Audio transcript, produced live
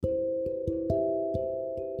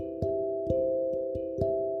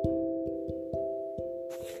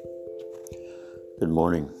Good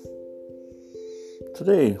morning.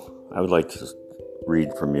 Today, I would like to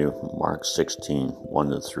read from you Mark 16,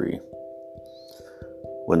 1-3.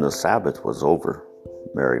 When the Sabbath was over,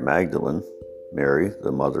 Mary Magdalene, Mary,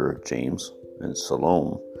 the mother of James, and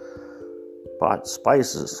Salome bought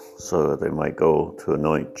spices so that they might go to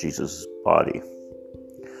anoint Jesus' body.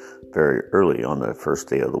 Very early on the first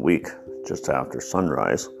day of the week, just after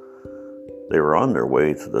sunrise, they were on their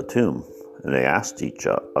way to the tomb, and they asked each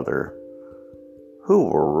other, "Who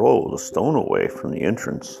will roll the stone away from the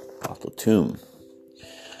entrance of the tomb?"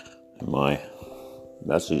 And my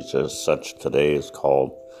message as such today is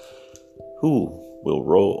called, "Who will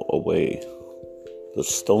roll away the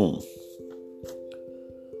stone?"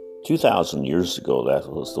 2,000 years ago, that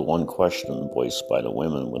was the one question voiced by the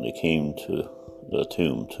women when they came to the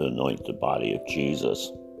tomb to anoint the body of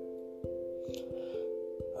Jesus.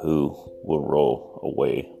 Who will roll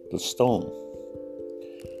away the stone?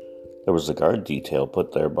 There was a guard detail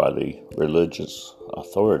put there by the religious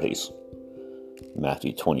authorities. In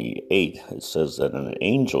Matthew 28, it says that an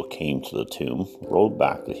angel came to the tomb, rolled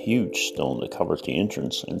back the huge stone that covered the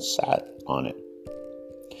entrance, and sat on it.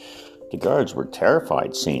 The guards were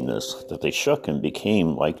terrified seeing this, that they shook and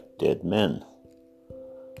became like dead men.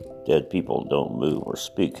 Dead people don't move or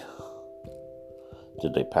speak.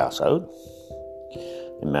 Did they pass out?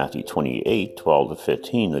 In Matthew 28,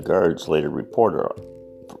 12-15, the guards later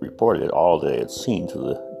reported all they had seen to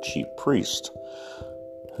the chief priest,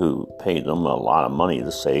 who paid them a lot of money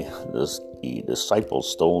to say the disciples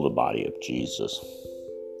stole the body of Jesus.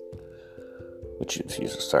 Which, if you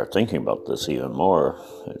start thinking about this even more,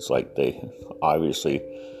 it's like they obviously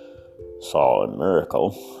saw a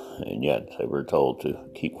miracle, and yet they were told to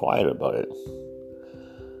keep quiet about it.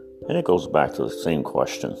 And it goes back to the same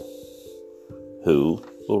question: who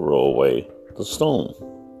will roll away the stone?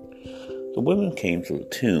 The women came to the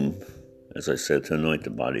tomb, as I said, to anoint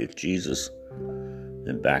the body of Jesus.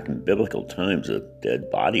 And back in biblical times, a dead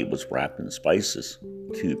body was wrapped in spices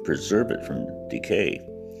to preserve it from decay.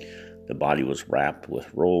 The body was wrapped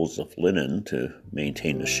with rolls of linen to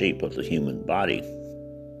maintain the shape of the human body.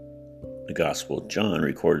 The Gospel of John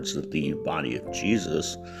records that the body of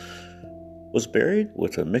Jesus was buried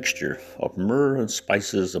with a mixture of myrrh and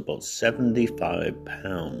spices, about 75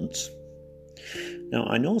 pounds. Now,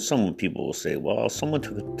 I know some people will say, well, someone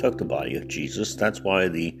took the body of Jesus, that's why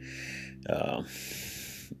the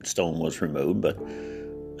stone was removed, but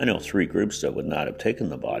I know three groups that would not have taken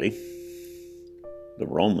the body. The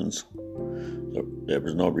Romans, there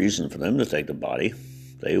was no reason for them to take the body.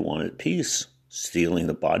 They wanted peace. Stealing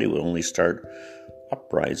the body would only start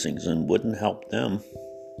uprisings and wouldn't help them.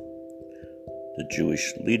 The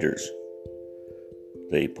Jewish leaders,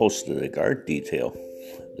 they posted a guard detail.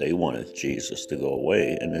 They wanted Jesus to go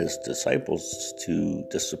away and his disciples to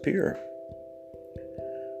disappear.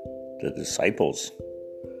 The disciples,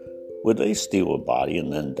 would they steal a body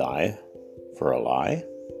and then die for a lie?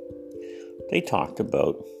 They talked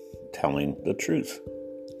about telling the truth.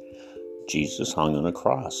 Jesus hung on a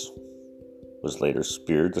cross, was later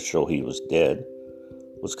speared to show he was dead,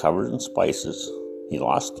 was covered in spices, he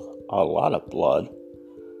lost a lot of blood,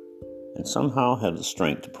 and somehow had the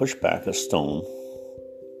strength to push back a stone,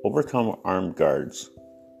 overcome armed guards,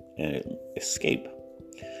 and escape.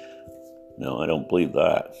 No, I don't believe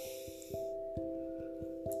that.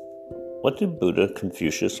 What do Buddha,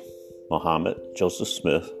 Confucius, Muhammad, Joseph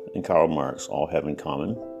Smith, and Karl Marx all have in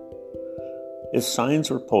common? If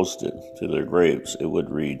signs were posted to their graves, it would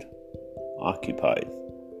read, "Occupied."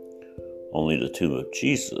 Only the tomb of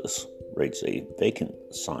Jesus rates a vacant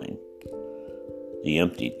sign. The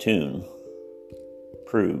empty tomb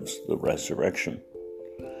proves the resurrection.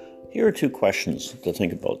 Here are two questions to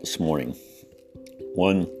think about this morning.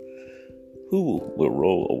 One, who will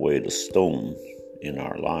roll away the stone in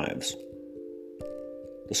our lives?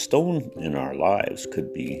 The stone in our lives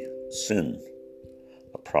could be sin,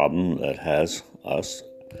 a problem that has us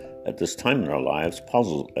at this time in our lives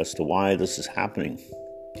puzzled as to why this is happening.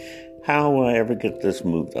 How will I ever get this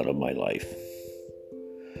moved out of my life?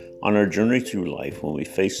 On our journey through life, when we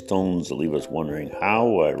face stones that leave us wondering, how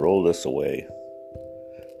will I roll this away?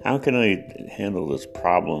 How can I handle this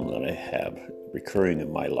problem that I have recurring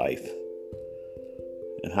in my life?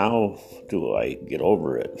 And how do I get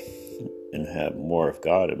over it and have more of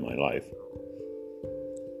God in my life?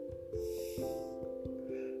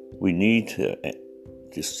 We need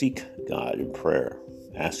to seek God in prayer,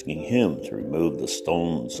 asking Him to remove the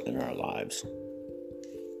stones in our lives,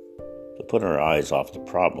 to put our eyes off the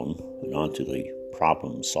problem and onto the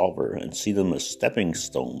problem solver and see them as stepping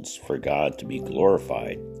stones for God to be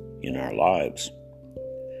glorified in our lives.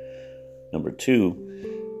 Number 2,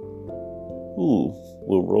 who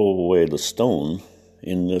will roll away the stone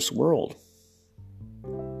in this world?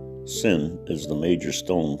 Sin is the major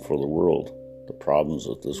stone for the world. The problems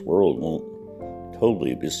of this world won't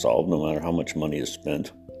totally be solved, no matter how much money is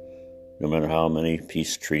spent, no matter how many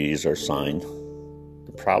peace treaties are signed.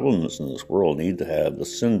 The problems in this world need to have the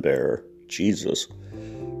sin bearer, Jesus,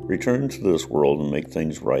 return to this world and make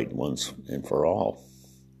things right once and for all.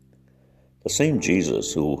 The same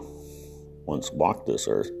Jesus who once walked this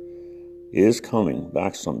earth is coming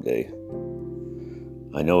back someday.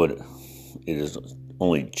 I know it is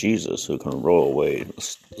only Jesus who can roll away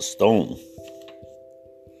the stone.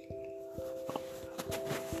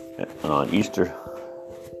 And on Easter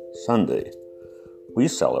Sunday, we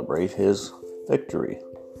celebrate his victory.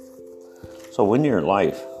 So when you're in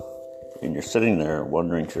life and you're sitting there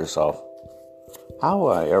wondering to yourself, how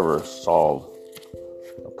will I ever solve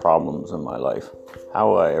the problems in my life? How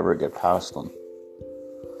will I ever get past them?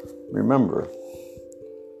 Remember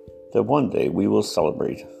that one day we will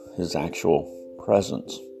celebrate his actual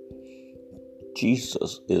presence.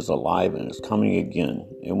 Jesus is alive and is coming again.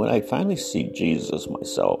 And when I finally see Jesus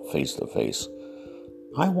myself face to face,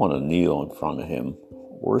 I want to kneel in front of him,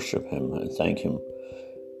 worship him, and thank him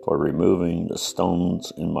for removing the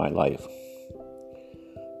stones in my life.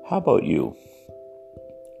 How about you?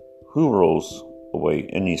 Who rolls away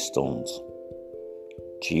any stones?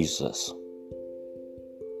 Jesus.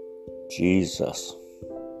 Jesus.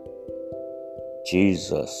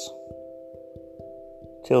 Jesus.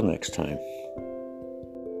 Till next time.